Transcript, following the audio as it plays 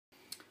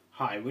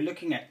Hi, we're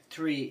looking at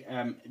three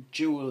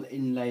dual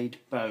inlaid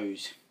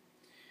bows.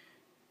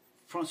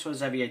 Francois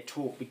Xavier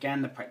Tourt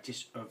began the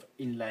practice of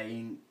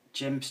inlaying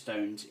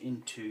gemstones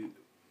into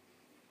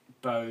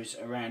bows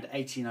around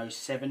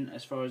 1807.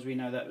 As far as we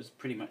know, that was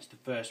pretty much the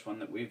first one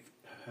that we've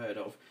heard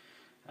of.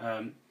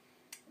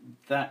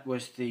 That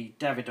was the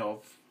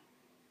Davidoff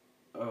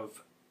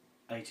of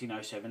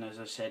 1807, as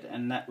I said,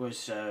 and that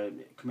was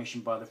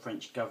commissioned by the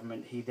French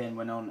government. He then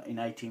went on in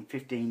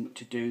 1815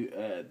 to do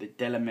the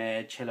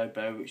Delamere cello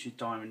bow, which is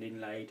diamond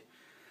inlaid.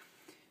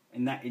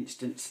 In that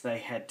instance, they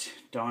had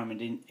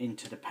diamond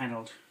into the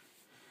panelled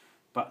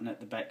button at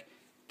the back.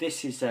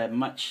 This is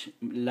much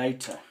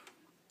later,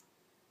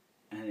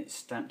 and it's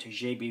stamped to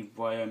GB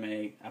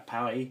Voyame à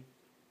Paris.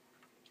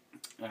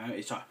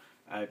 It's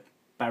a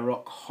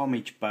Baroque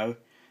homage bow.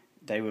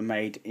 They were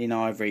made in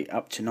ivory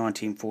up to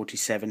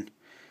 1947.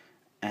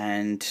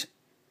 And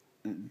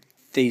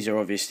these are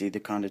obviously the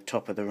kind of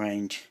top of the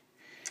range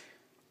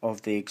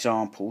of the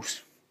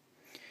examples.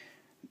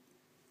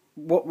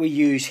 What we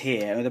use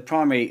here, the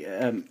primary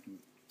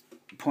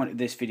point of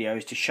this video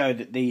is to show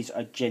that these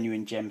are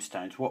genuine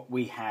gemstones. What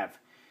we have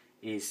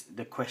is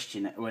the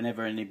question,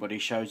 whenever anybody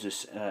shows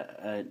us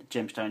a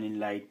gemstone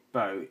inlaid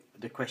bow,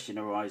 the question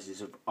arises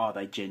of, are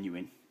they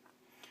genuine?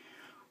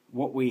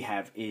 What we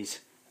have is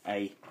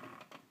a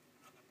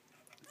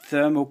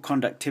thermal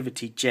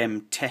conductivity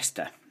gem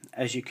tester.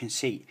 As you can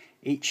see,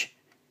 each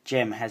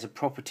gem has a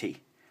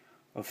property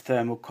of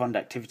thermal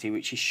conductivity,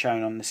 which is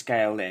shown on the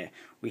scale there.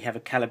 We have a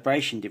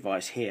calibration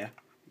device here.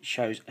 It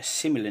shows a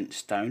simulant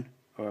stone,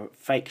 or a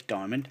fake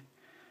diamond,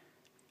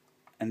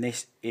 and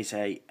this is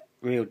a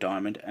real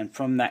diamond, and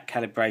from that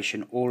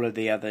calibration all of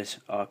the others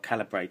are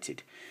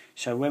calibrated.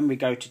 So when we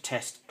go to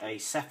test a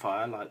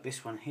sapphire like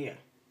this one here,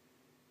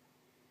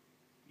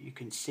 you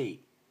can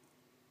see,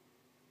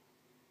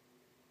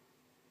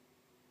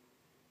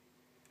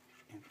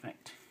 in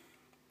fact,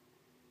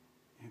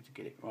 I have to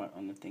get it right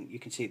on the thing. You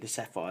can see the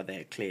sapphire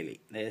there clearly.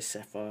 There's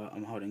sapphire.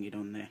 I'm holding it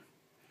on there.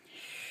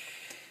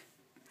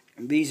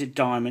 These are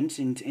diamonds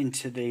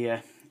into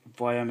the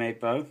Voyame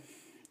bow,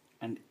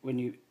 and when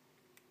you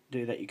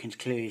do that, you can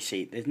clearly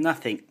see there's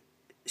nothing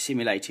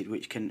simulated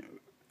which can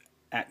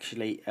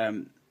actually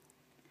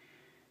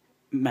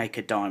make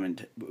a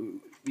diamond.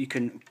 You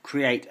can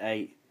create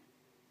a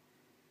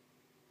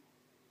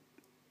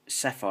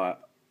sapphire,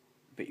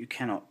 but you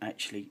cannot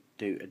actually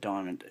do a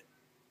diamond.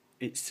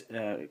 It's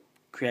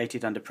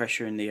created under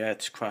pressure in the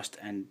Earth's crust,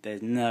 and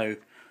there's no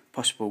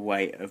possible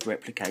way of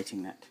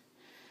replicating that.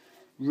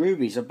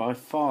 Rubies are by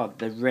far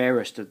the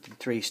rarest of the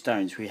three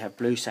stones. We have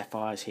blue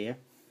sapphires here,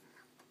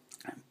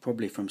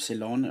 probably from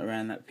Ceylon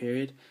around that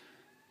period.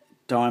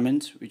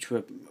 Diamonds, which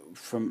were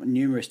from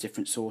numerous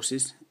different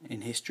sources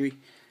in history,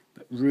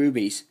 but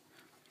rubies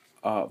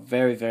are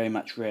very, very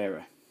much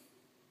rarer.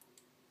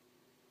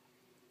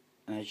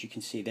 And as you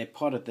can see, they're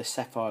part of the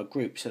sapphire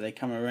group, so they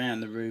come around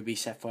the ruby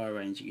sapphire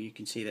range. You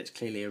can see that's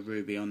clearly a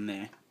ruby on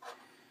there,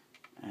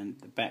 and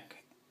the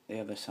back, the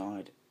other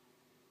side,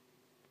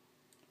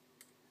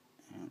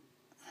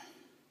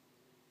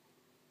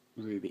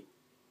 ruby.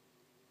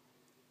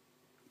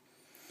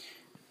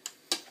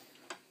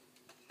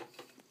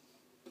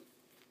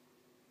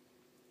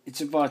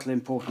 It's of vital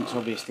importance,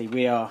 obviously.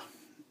 We are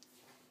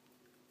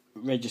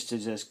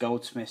registered as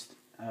goldsmiths,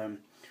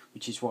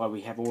 which is why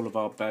we have all of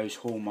our bows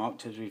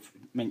hallmarked. As we've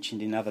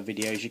mentioned in other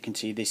videos, you can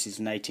see this is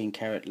an 18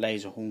 karat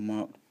laser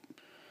hallmarked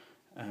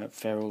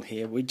ferrule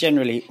here. We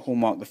generally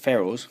hallmark the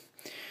ferrules.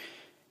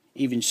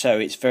 Even so,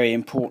 it's very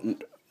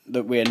important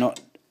that we are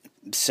not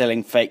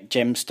selling fake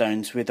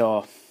gemstones with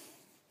our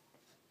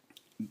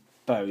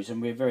bows,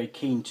 and we're very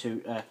keen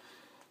to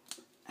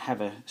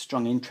have a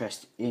strong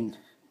interest in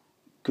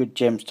good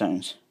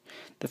gemstones.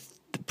 The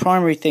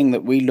primary thing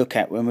that we look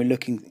at when we're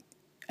looking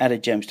at a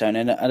gemstone,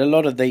 and a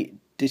lot of the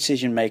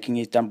decision making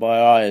is done by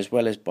eye as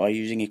well as by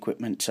using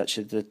equipment such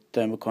as the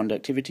thermal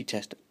conductivity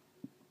tester.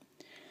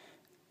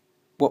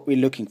 What we're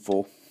looking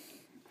for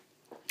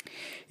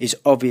is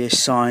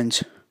obvious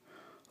signs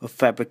of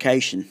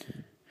fabrication,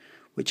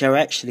 which are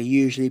actually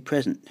usually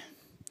present.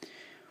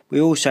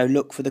 We also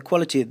look for the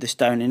quality of the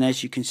stone, and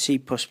as you can see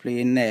possibly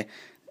in there,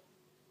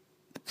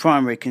 the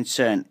primary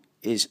concern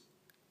is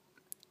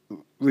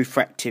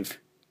refractive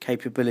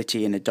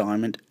capability in a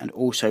diamond, and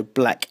also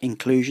black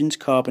inclusions,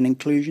 carbon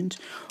inclusions,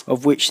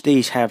 of which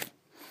these have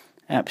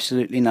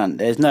absolutely none.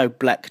 There's no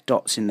black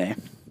dots in there.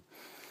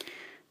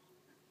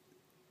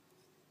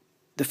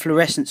 The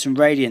fluorescence and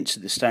radiance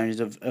of the stone is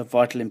of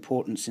vital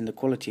importance in the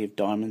quality of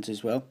diamonds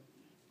as well.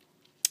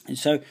 And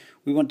so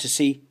we want to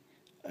see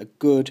a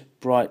good,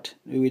 bright,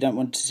 we don't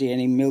want to see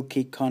any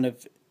milky kind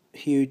of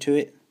hue to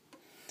it.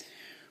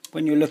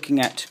 When you're looking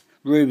at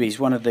rubies,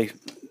 one of the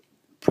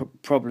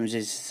problems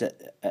is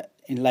that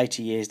in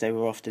later years they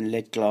were often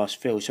lead glass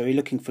filled, so we're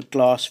looking for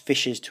glass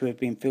fissures to have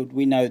been filled.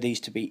 We know these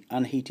to be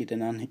unheated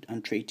and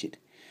untreated,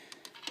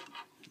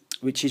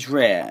 which is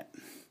rare.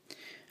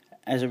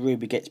 As a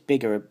ruby gets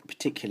bigger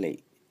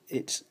particularly,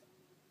 it's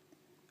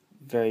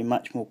very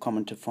much more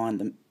common to find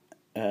them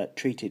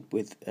treated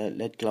with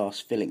lead glass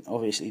filling.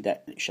 Obviously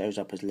that shows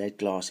up as lead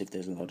glass if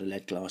there's a lot of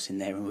lead glass in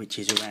there, which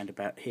is around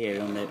about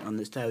here on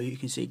the tail. You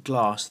can see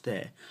glass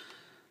there,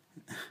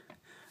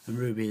 and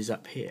ruby is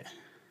up here.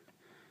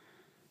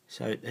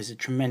 So there's a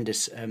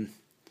tremendous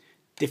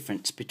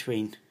difference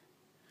between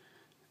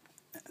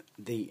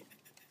the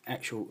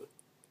actual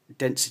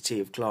density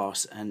of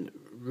glass and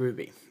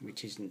ruby,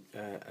 which is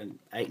an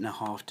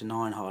 8.5 to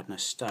 9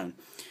 hardness stone.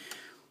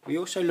 We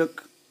also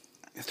look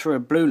through a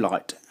blue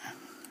light,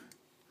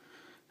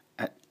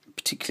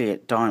 particularly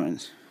at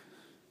diamonds,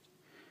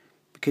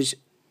 because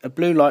a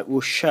blue light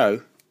will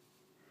show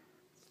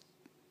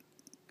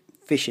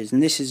fissures,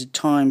 and this is a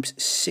times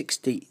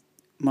 60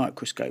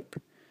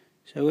 microscope.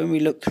 So when we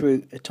look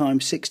through a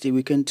times 60,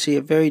 we can see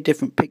a very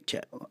different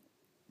picture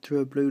through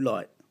a blue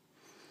light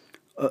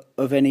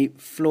of any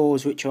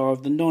flaws which are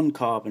of the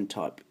non-carbon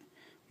type,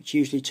 which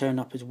usually turn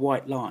up as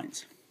white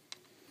lines.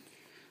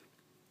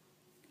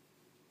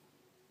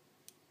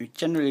 We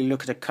generally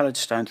look at a coloured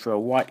stone through a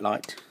white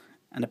light,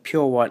 and a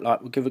pure white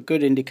light will give a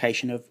good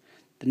indication of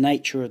the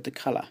nature of the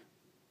colour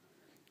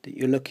that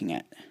you're looking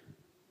at.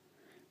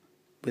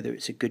 Whether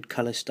it's a good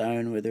colour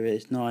stone, whether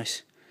it's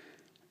nice,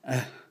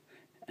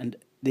 and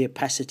the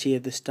opacity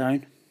of the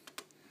stone.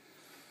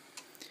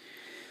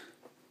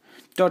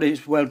 Dodd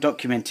is well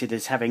documented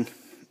as having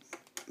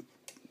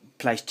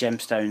placed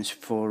gemstones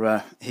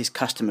for his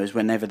customers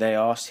whenever they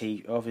asked.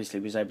 He obviously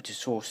was able to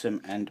source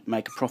them and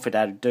make a profit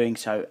out of doing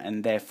so,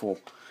 and therefore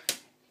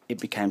it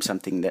became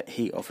something that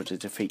he offered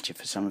as a feature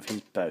for some of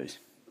his bows.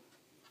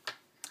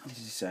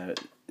 This is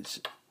it's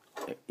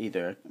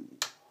either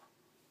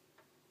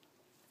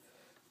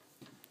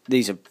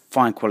these are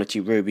fine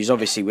quality rubies.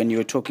 Obviously, when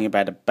you're talking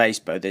about a base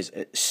bow, there's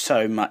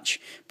so much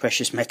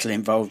precious metal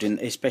involved in,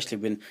 especially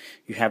when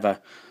you have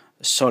a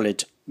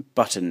solid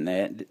button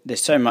there.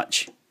 There's so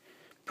much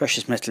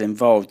precious metal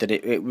involved that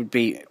it would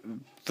be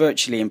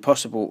virtually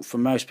impossible for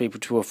most people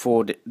to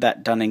afford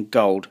that done in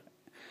gold.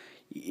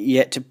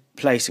 Yet to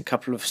place a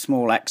couple of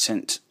small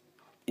accents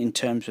in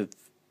terms of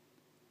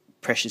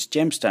precious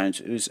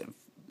gemstones, it was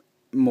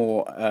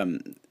more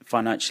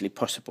financially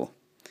possible,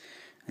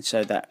 and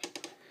so that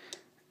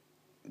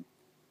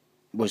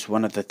was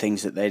one of the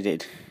things that they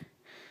did.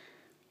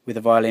 With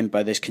a violin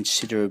bow, there's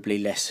considerably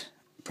less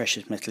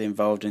precious metal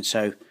involved, and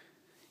so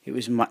it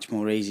was much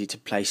more easy to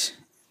place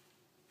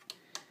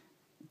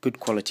good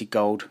quality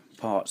gold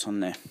parts on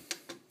there.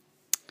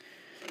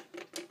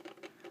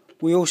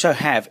 We also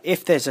have,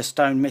 if there's a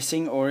stone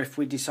missing, or if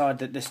we decide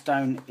that the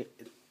stone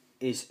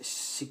is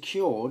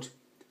secured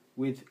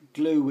with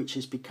glue which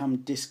has become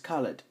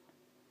discoloured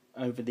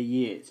over the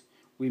years,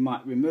 we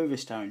might remove a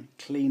stone,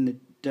 clean the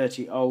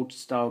dirty old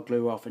style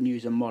glue off, and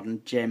use a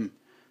modern gem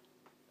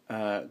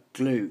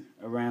glue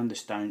around the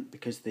stone,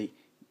 because the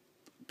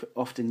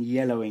often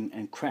yellowing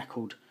and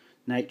crackled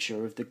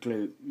nature of the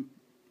glue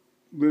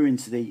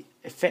ruins the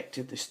effect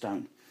of the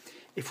stone.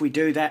 If we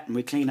do that and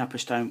we clean up a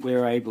stone,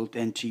 we're able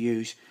then to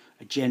use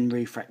a gem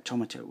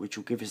refractometer, which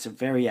will give us a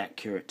very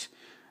accurate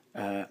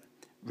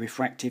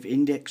refractive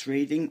index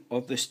reading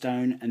of the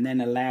stone, and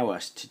then allow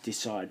us to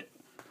decide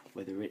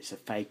whether it's a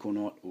fake or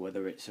not, or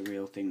whether it's a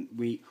real thing.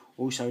 We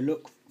also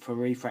look for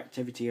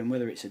refractivity and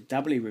whether it's a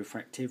doubly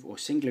refractive or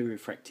singly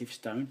refractive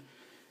stone.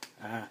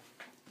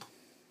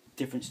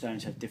 Different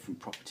stones have different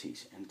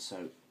properties, and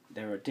so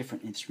there are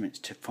different instruments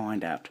to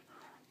find out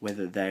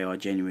whether they are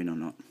genuine or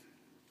not.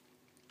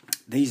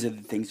 These are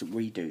the things that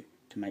we do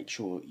to make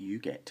sure you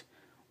get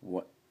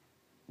what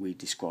we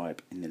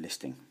describe in the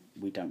listing.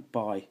 We don't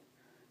buy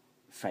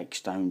fake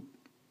stone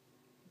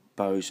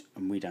bows,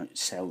 and we don't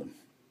sell them.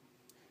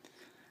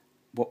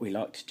 What we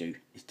like to do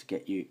is to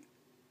get you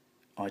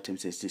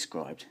items as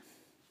described.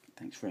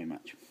 Thanks very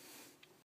much.